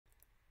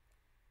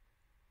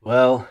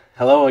Well,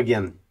 hello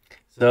again.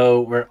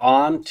 So we're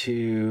on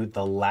to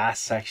the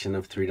last section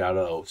of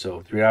 3.0. So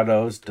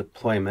 3.0 is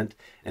deployment,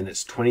 and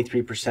it's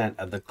 23%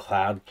 of the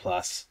Cloud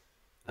Plus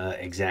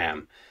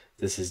exam.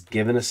 This is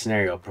given a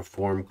scenario,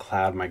 perform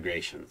cloud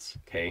migrations.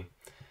 Okay.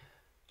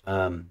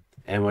 And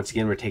once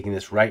again, we're taking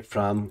this right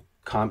from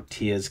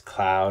CompTIA's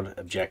cloud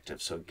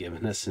objective. So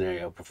given a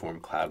scenario,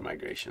 perform cloud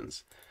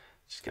migrations.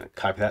 Just going to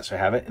copy that so I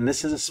have it. And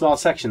this is a small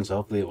section, so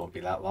hopefully it won't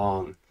be that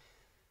long.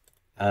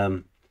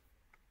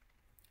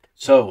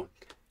 So,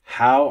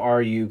 how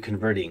are you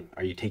converting?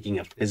 Are you taking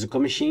a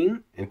physical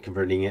machine and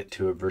converting it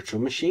to a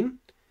virtual machine?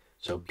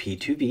 So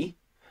P2V,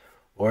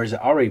 or is it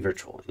already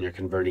virtual and you're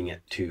converting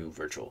it to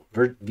virtual,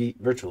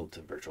 virtual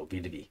to virtual,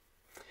 V2V?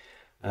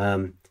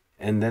 And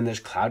then there's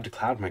cloud to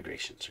cloud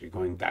migration. So you're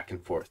going back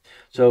and forth.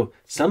 So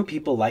some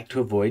people like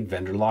to avoid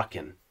vendor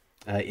lock-in.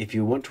 If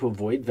you want to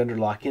avoid vendor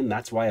lock-in,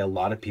 that's why a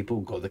lot of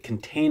people go the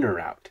container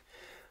route.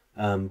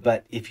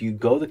 But if you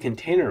go the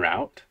container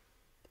route,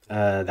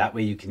 that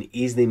way you can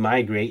easily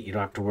migrate. You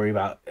don't have to worry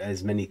about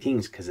as many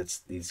things because it's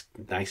these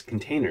nice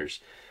containers.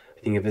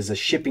 Think of it as a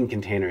shipping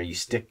container you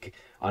stick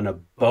on a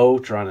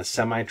boat or on a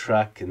semi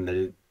truck, and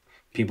the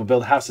people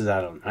build houses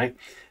out of them, right?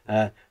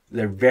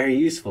 They're very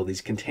useful,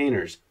 these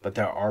containers, but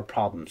there are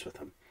problems with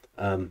them.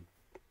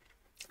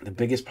 The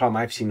biggest problem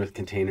I've seen with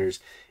containers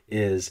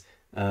is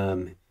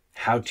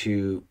how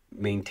to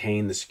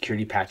maintain the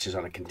security patches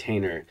on a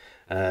container,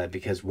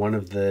 because one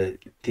of the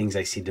things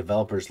I see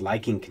developers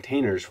liking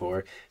containers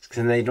for is because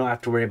then they don't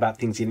have to worry about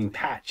things getting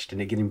patched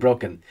and it getting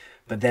broken,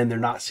 but then they're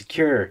not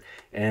secure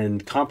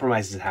and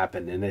compromises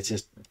happen and it's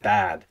just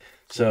bad.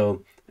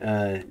 So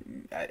I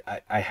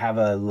have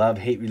a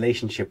love-hate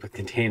relationship with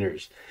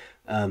containers.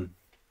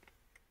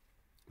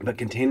 But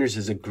containers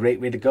is a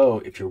great way to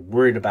go if you're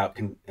worried about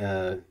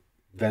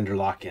vendor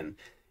lock-in.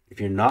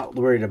 If you're not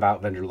worried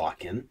about vendor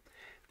lock-in,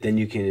 then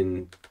you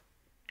can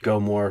go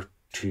more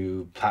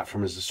to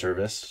platform as a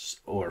service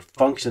or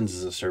functions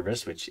as a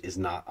service, which is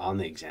not on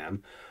the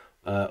exam,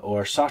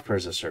 or software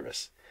as a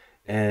service,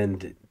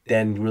 and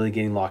then really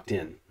getting locked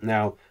in.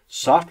 Now,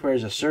 software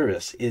as a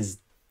service is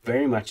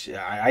very much,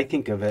 I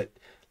think of it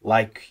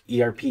like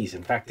ERPs.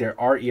 In fact, there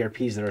are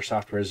ERPs that are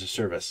software as a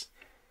service.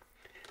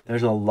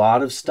 There's a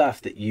lot of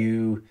stuff that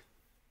you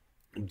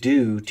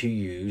do to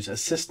use a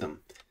system.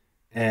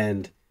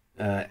 And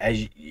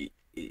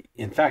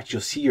in fact,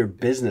 you'll see your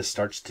business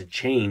starts to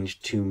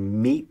change to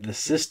meet the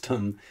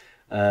system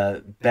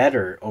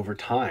better over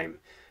time.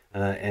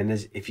 And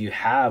if you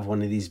have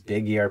one of these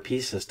big ERP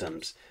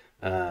systems,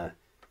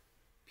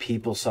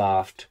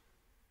 PeopleSoft,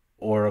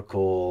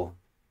 Oracle,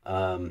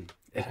 I'm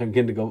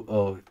going to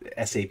go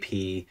SAP,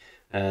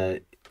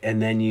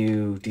 and then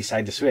you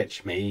decide to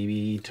switch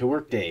maybe to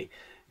Workday,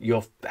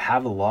 you'll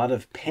have a lot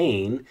of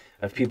pain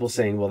of people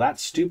saying, well,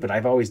 that's stupid.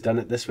 I've always done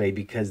it this way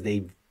because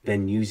they've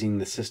been using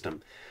the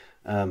system.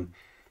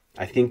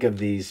 I think of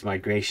these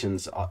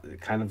migrations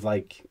kind of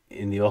like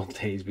in the old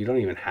days. We don't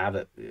even have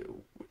it.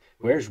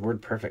 Where's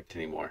WordPerfect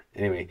anymore?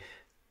 Anyway,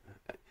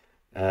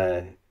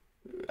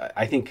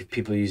 I think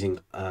people using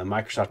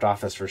Microsoft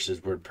Office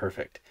versus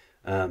WordPerfect.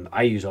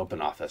 I use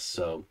OpenOffice,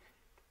 so,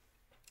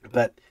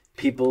 but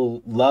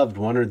people loved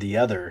one or the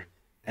other,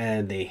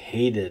 and they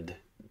hated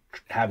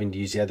having to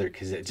use the other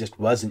because it just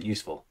wasn't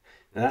useful.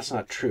 And that's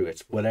not true.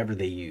 It's whatever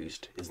they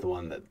used is the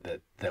one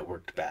that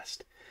worked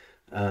best.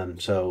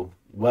 So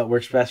what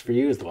works best for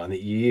you is the one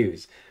that you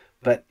use.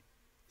 But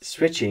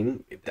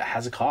switching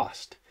has a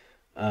cost.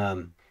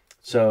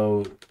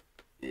 So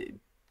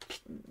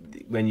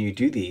when you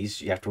do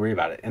these, you have to worry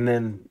about it. And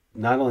then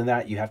not only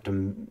that, you have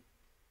to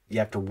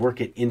work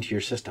it into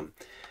your system.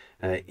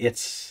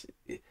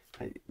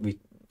 You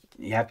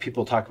have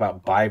people talk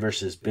about buy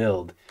versus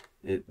build.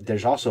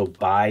 There's also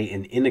buy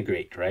and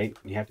integrate, right?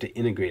 You have to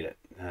integrate it.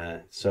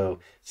 So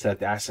set up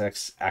the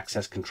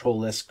access control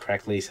list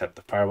correctly, set up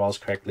the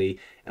firewalls correctly,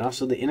 and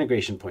also the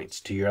integration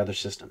points to your other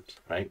systems,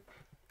 right?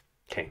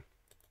 Okay.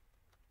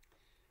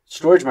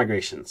 Storage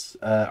migrations.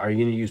 Are you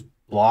going to use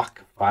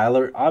block, file,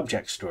 or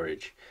object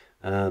storage?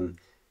 And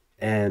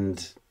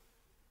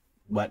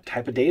what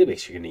type of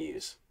database you're going to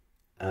use?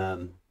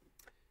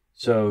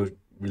 So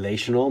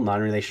relational,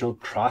 non-relational,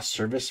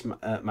 cross-service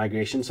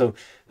migration. So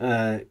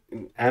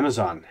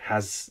Amazon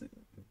has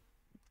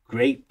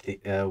great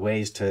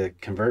ways to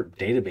convert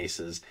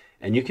databases,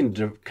 and you can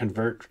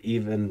convert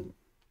even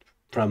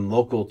from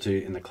local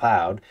to in the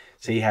cloud.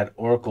 Say you had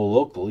Oracle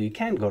local, you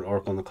can go to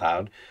Oracle in the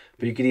cloud,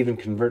 but you could even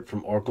convert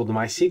from Oracle to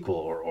MySQL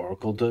or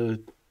Oracle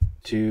to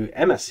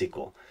MS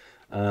SQL,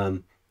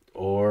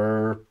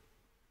 or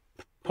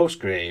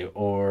Postgre,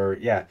 or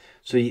yeah.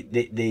 So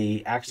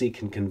they actually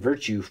can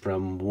convert you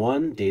from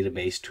one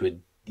database to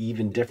an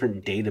even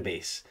different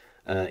database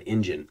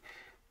engine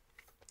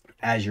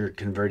as you're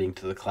converting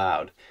to the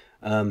cloud.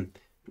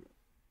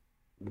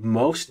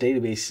 Most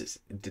database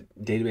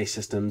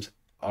systems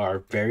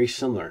are very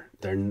similar.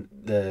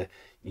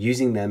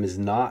 Using them is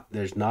not,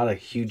 there's not a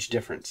huge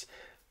difference,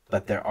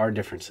 but there are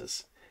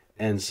differences,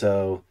 and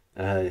so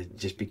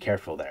just be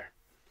careful there.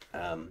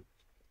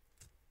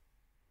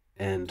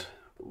 And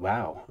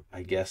wow,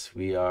 I guess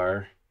we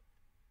are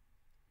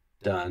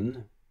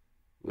done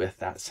with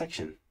that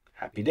section.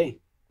 Happy day.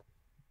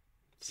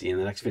 See you in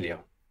the next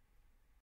video.